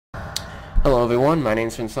Hello everyone, my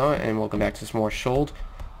name's FENCES and welcome back to some more Schuld.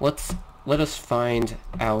 Let us find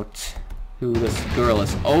out who this girl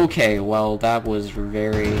is. Okay, well that was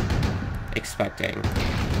very expecting.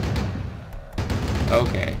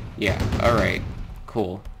 Okay, yeah, alright,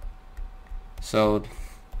 cool. So,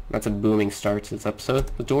 that's a booming start to this episode.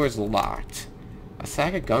 The door is locked. A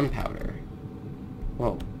sack of gunpowder.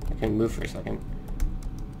 Whoa, I can move for a second.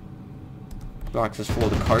 The box is full of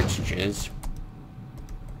the cartridges.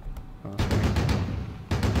 Oh, that's weird.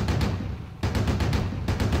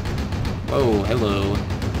 Oh, hello.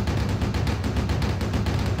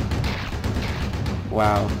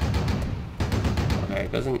 Wow. Okay,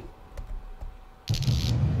 it doesn't...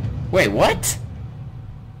 Wait, what?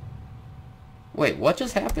 Wait, what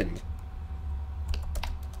just happened?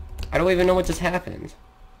 I don't even know what just happened.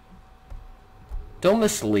 Don't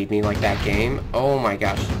mislead me like that, game. Oh my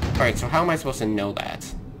gosh. Alright, so how am I supposed to know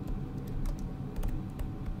that?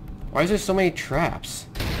 Why is there so many traps?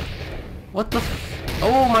 What the f-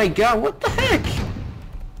 Oh my god, what the heck?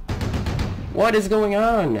 What is going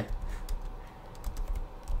on?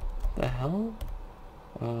 The hell?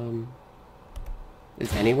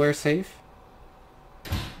 Is anywhere safe?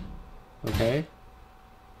 Okay.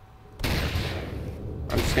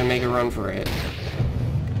 I'm just gonna make a run for it.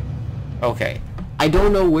 Okay. I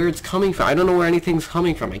don't know where it's coming from. I don't know where anything's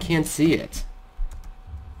coming from. I can't see it.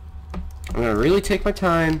 I'm gonna really take my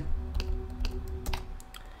time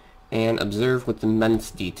and observe with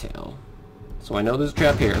immense detail. So I know there's a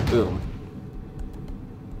trap here. Boom.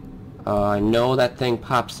 I know that thing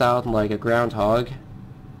pops out like a groundhog.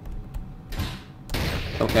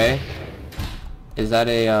 Okay. Is that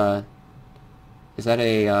a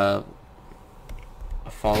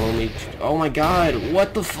follow me? Oh my god,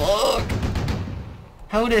 what the fuck?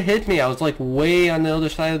 How did it hit me? I was like way on the other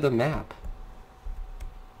side of the map.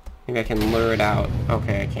 Maybe I can lure it out.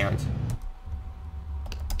 Okay, I can't.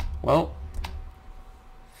 Well,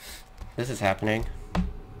 this is happening.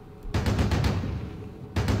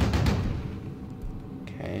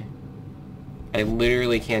 Okay. I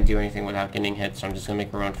literally can't do anything without getting hit, so I'm just gonna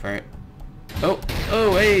make a run for it. Oh!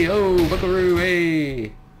 Oh, hey! Oh, buckaroo,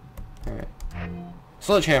 hey! Alright.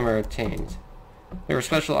 Sledgehammer obtained. There are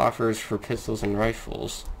special offers for pistols and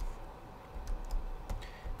rifles.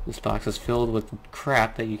 This box is filled with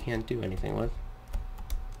crap that you can't do anything with.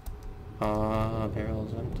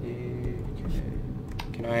 Barrel's empty. Okay.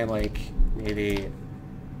 Can I, like, maybe...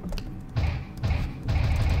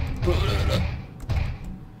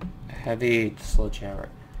 Heavy sledgehammer.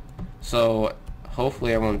 So,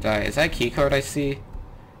 hopefully I won't die. Is that a keycard I see?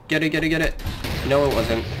 Get it, get it, get it! No, it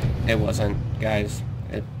wasn't. It wasn't. Guys,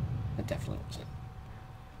 it definitely wasn't.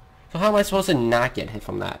 So how am I supposed to not get hit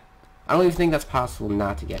from that? I don't even think that's possible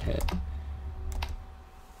not to get hit.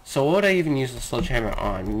 So what would I even use the sledgehammer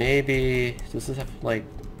on? Maybe... Does this have, like...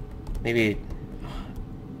 Maybe...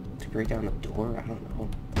 to break down the door? I don't know.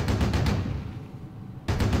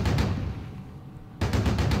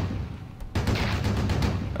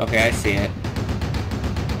 Okay, I see it.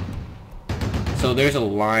 So there's a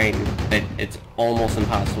line that it's almost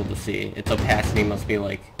impossible to see. Its opacity must be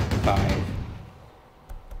like 5.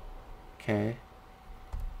 Okay.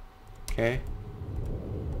 Okay.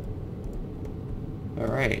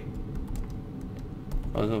 Alright.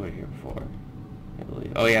 I was over here before, I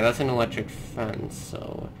believe. Oh yeah, that's an electric fence,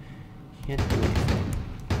 so... Can't do anything.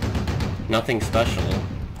 Nothing special.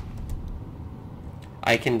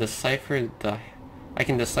 I can decipher the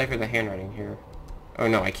handwriting here. Oh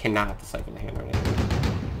no, I cannot decipher the handwriting.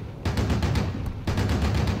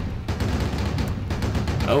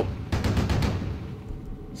 Oh.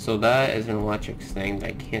 So that is an electric thing that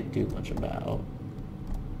I can't do much about.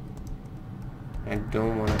 I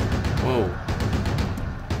don't want to... Whoa.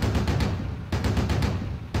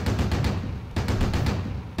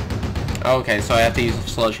 Okay, so I have to use a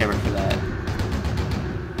sledgehammer for that.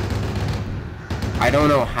 I don't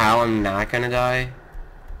know how I'm not gonna die.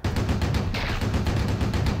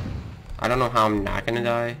 I don't know how I'm not gonna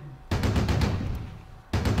die.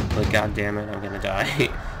 But god damn it, I'm gonna die.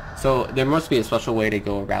 So there must be a special way to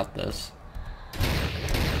go about this.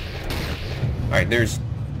 Alright,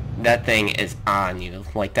 that thing is on you.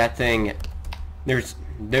 Like that thing, there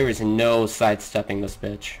is no sidestepping this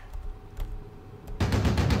bitch.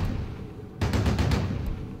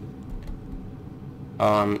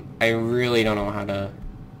 I really don't know how to...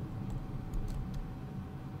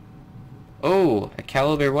 Oh, a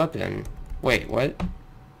caliber weapon. Wait, what?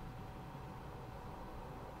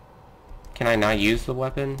 Can I not use the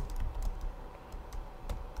weapon?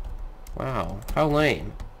 Wow, how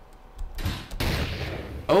lame.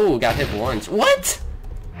 Oh, got hit once. What?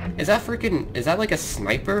 Is that freaking... Is that like a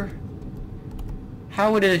sniper?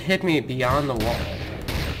 How would it hit me beyond the wall?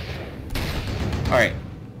 Alright.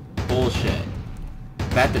 Bullshit.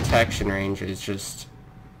 That detection range is just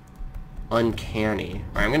uncanny.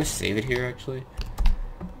 Alright, I'm gonna save it here, actually.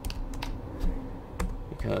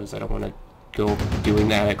 Because I don't want to go doing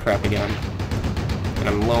that crap again. And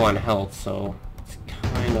I'm low on health, so it's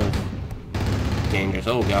kind of dangerous.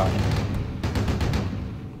 Oh god.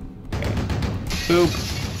 Okay. Boop.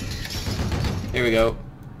 Here we go.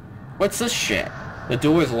 What's this shit? The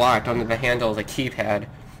door is locked. Under the handle is a keypad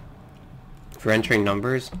for entering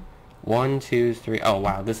numbers. 1, 2, 3. Oh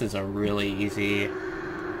wow, this is a really easy.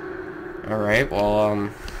 Alright, well,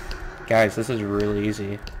 guys, this is really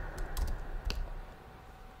easy.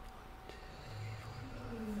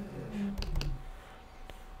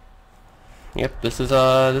 Yep, this is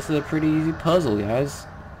a pretty easy puzzle, guys.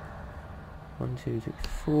 1, 2, 3,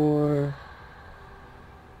 4.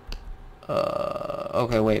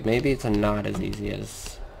 Okay, wait, maybe it's not as easy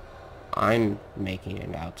as I'm making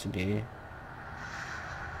it out to be.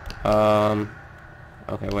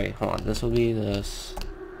 Okay, wait, hold on. This will be this.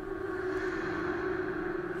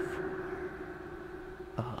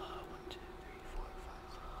 1, 2, 3, 4,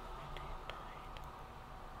 5, 6,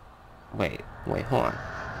 7, 8, 9. Wait, hold on.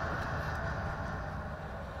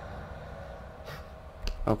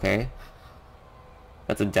 Okay.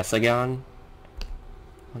 That's a decigon.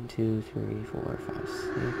 1, 2, 3, 4, 5,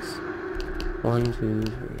 6. 1, 2,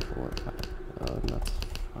 3, 4, 5. Oh, that's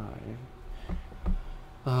 5.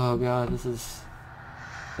 Oh god, this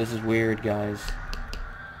is weird, guys.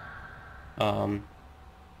 1,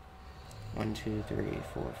 2, 3,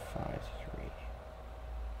 4, 5,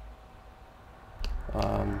 3.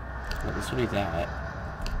 No, this would be that.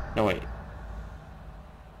 No, wait.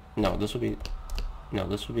 No, this would be. No,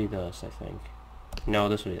 this would be this, I think. No,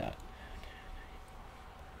 this would be that.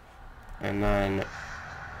 And then...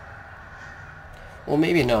 Well,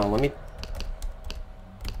 maybe no. Let me...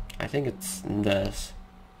 I think it's this.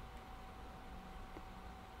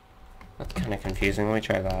 That's kind of confusing. Let me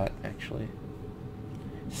try that, actually.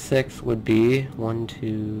 6 would be 1,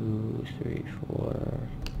 2, 3, 4...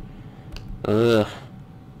 Ugh.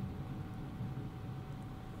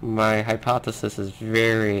 My hypothesis is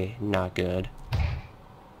very not good.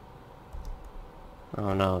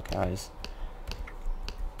 Oh no, guys.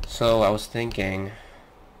 So I was thinking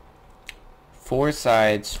 4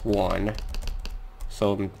 sides 1,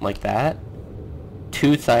 so like that.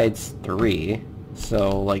 2 sides 3,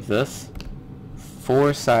 so like this.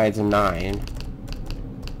 4 sides 9,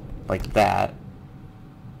 like that.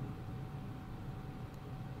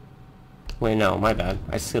 Wait, no, my bad.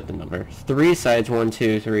 I skipped the number. 3 sides 1,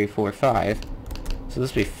 2, 3, 4, 5. So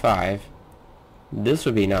this would be 5. This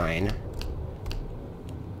would be 9.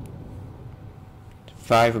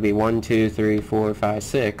 5 would be 1, 2, 3, 4, 5,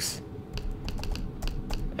 6.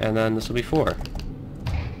 And then this will be 4.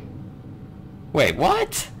 Wait,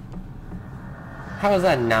 what? How is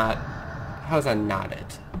that not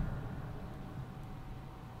it?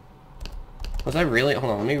 Was I really?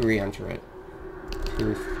 Hold on, let me re-enter it.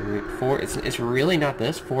 2, 3, 4. It's really not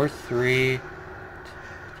this. 4, 3,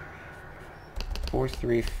 4,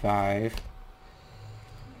 3, 5.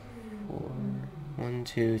 4. 1,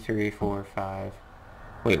 2, 3, 4, 5.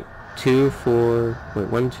 Wait, 2, 4, wait,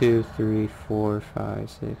 1, 2, 3, 4, 5,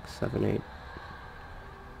 6, 7, 8.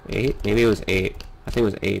 8? Maybe it was 8. I think it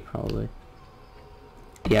was 8, probably.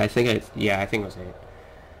 Yeah, I think it was 8.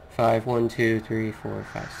 5, 1, 2, 3, 4,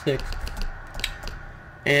 5, 6.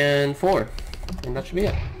 And 4. And that should be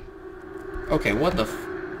it. Okay, what the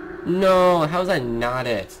No, how's that not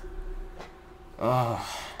it? Oh.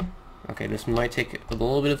 Okay, this might take a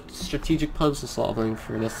little bit of strategic puzzle solving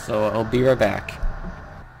for this, so I'll be right back.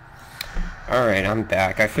 Alright, I'm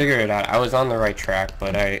back. I figured it out. I was on the right track,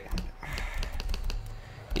 but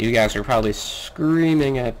you guys are probably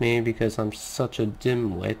screaming at me because I'm such a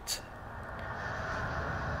dimwit.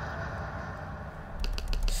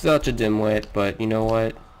 Such a dimwit, but you know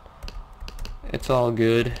what? It's all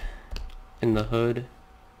good in the hood.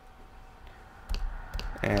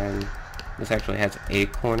 And this actually has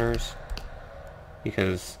 8 corners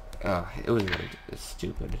because it was really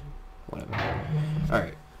stupid. Whatever.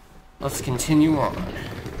 Alright. Let's continue on.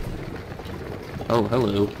 Oh,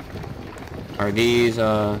 hello. Are these,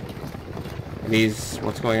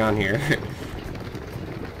 what's going on here?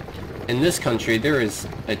 In this country, there is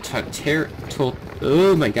a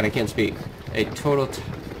oh my god, I can't speak.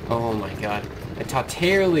 Oh my god. A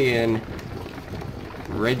totalitarian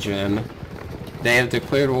regime. They have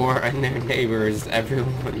declared war on their neighbors.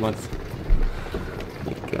 Everyone wants... Oh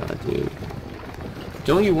my god, dude.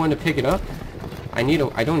 Don't you want to pick it up? I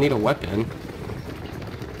don't need a weapon.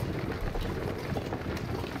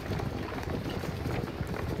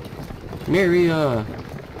 Maria!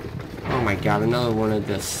 Oh my god, another one of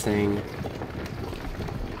this thing.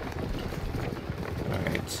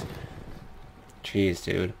 Alright. Jeez,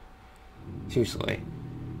 dude. Seriously.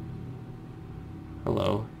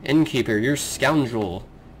 Hello. Innkeeper, you're scoundrel.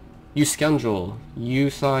 You scoundrel. You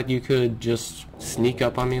thought you could just sneak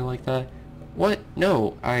up on me like that? What?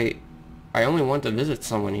 No, I only want to visit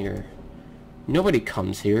someone here. Nobody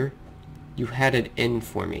comes here. You had it in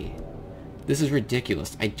for me. This is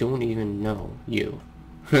ridiculous. I don't even know you.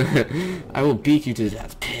 I will beat you to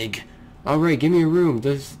death, pig. Alright, give me a room.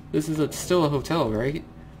 This is still a hotel, right?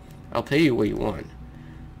 I'll pay you what you want.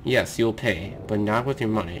 Yes, you'll pay, but not with your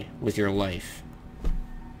money, with your life.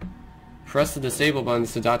 Press the disable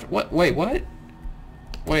buttons to dodge. What? Wait, what?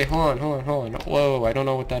 Wait, hold on. Whoa, I don't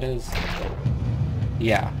know what that is.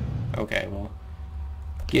 Yeah. Okay, well.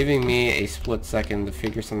 Giving me a split second to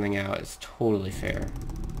figure something out is totally fair.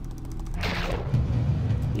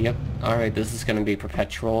 Yep. Alright, this is gonna be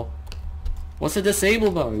perpetual. What's a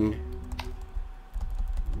disable button?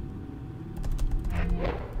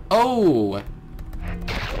 Oh!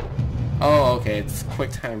 Oh, okay, it's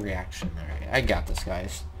quick time reaction. Alright, I got this,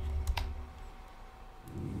 guys.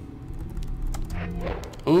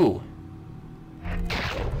 Ooh.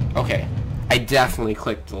 Okay. I definitely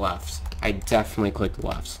clicked the lefts.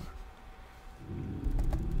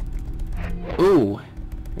 Ooh.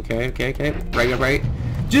 Okay. Right.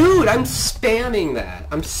 Dude, I'm spamming that.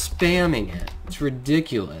 I'm spamming it. It's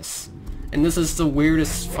ridiculous. And this is the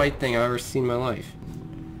weirdest fight thing I've ever seen in my life.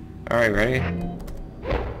 Alright, ready?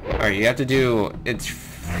 Alright, you have to do... It's...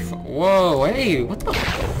 Whoa, hey, what the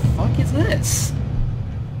fuck is this?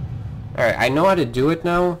 Alright, I know how to do it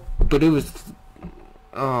now, but it was...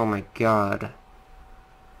 Oh my god.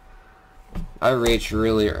 I raged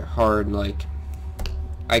really hard, like...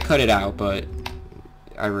 I cut it out, but...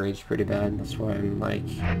 I raged pretty bad, that's why I'm like...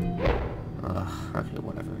 okay,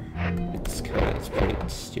 whatever. It's pretty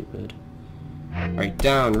stupid. Alright,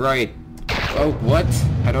 down, right. Oh, what?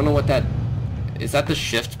 I don't know what that... Is that the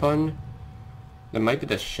shift button? That might be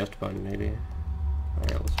the shift button, maybe.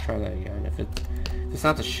 Alright, let's try that again. If it's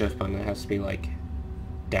not the shift button, it has to be like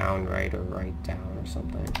down, right, or right, down, or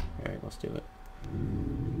something. Alright, let's do it.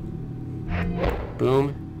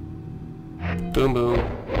 Boom. Boom.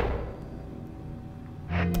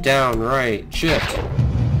 Down, right, shift.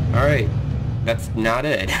 Alright. That's not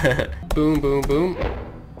it. Boom.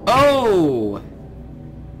 Oh!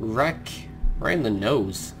 Wreck. Right in the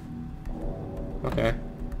nose. Okay.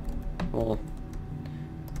 Well...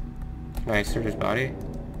 Can I search his body?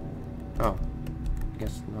 Oh. I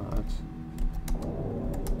guess not.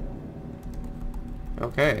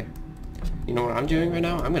 Okay. You know what I'm doing right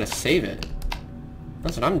now? I'm gonna save it.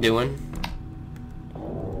 That's what I'm doing.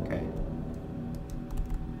 Okay.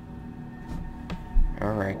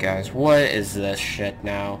 Alright guys, what is this shit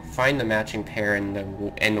now? Find the matching pair and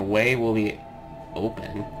the way will be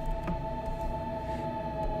open.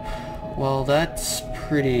 Well, that's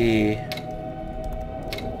pretty...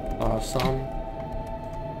 awesome.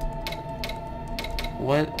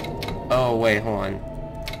 What? Oh wait, hold on.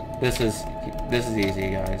 This is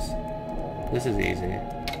easy, guys. This is easy.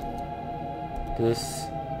 This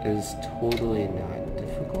is totally not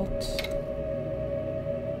difficult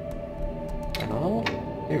at all.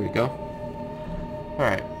 There we go.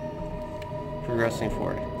 Alright. Progressing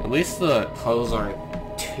forward. At least the puzzles aren't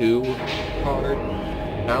too hard.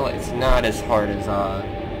 It's not as hard as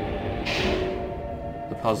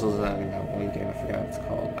the puzzles in that one game, I forgot what it's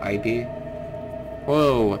called. IB?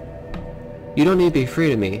 Whoa! You don't need to be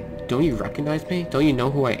afraid of me. Don't you recognize me? Don't you know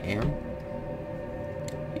who I am?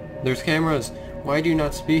 There's cameras. Why do you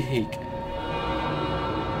not speak?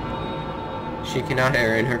 She cannot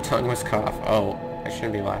hear and her tongue was cough. Oh, I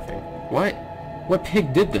shouldn't be laughing. What? What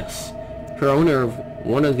pig did this? Her owner of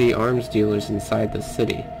one of the arms dealers inside the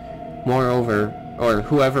city. Moreover, or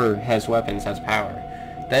whoever has weapons has power.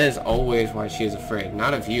 That is always why she is afraid.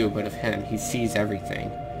 Not of you, but of him. He sees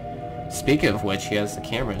everything. Speaking of which, he has the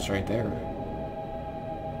cameras right there.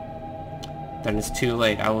 Then it's too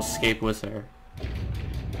late. I will escape with her.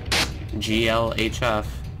 GLHF.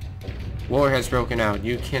 War has broken out.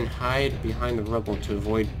 You can hide behind the rubble to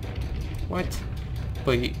avoid... What?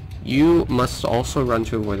 But you must also run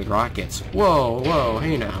to avoid the rockets. Whoa,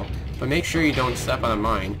 hey now. But make sure you don't step on a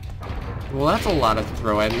mine. Well, that's a lot to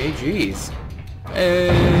throw at me. Jeez.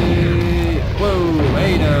 Hey! Whoa!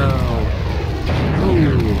 Hey now!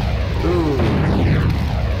 Ooh!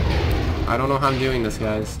 I don't know how I'm doing this,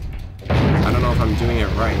 guys. I don't know if I'm doing it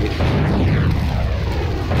right.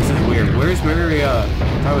 This is weird. Where's Maria?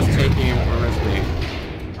 I was taking him with me.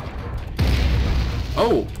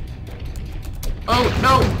 Oh! Oh,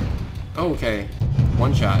 no! Oh, okay.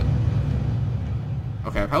 One shot.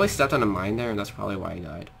 Okay, I probably stepped on a mine there, and that's probably why he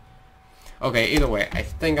died. Okay, either way, I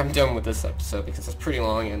think I'm done with this episode because it's pretty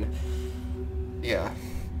long, and yeah.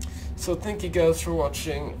 So thank you guys for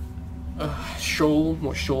watching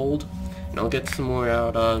Schuld, and I'll get some more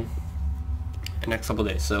out in the next couple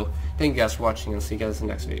days. So thank you guys for watching, and see you guys in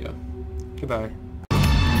the next video. Goodbye.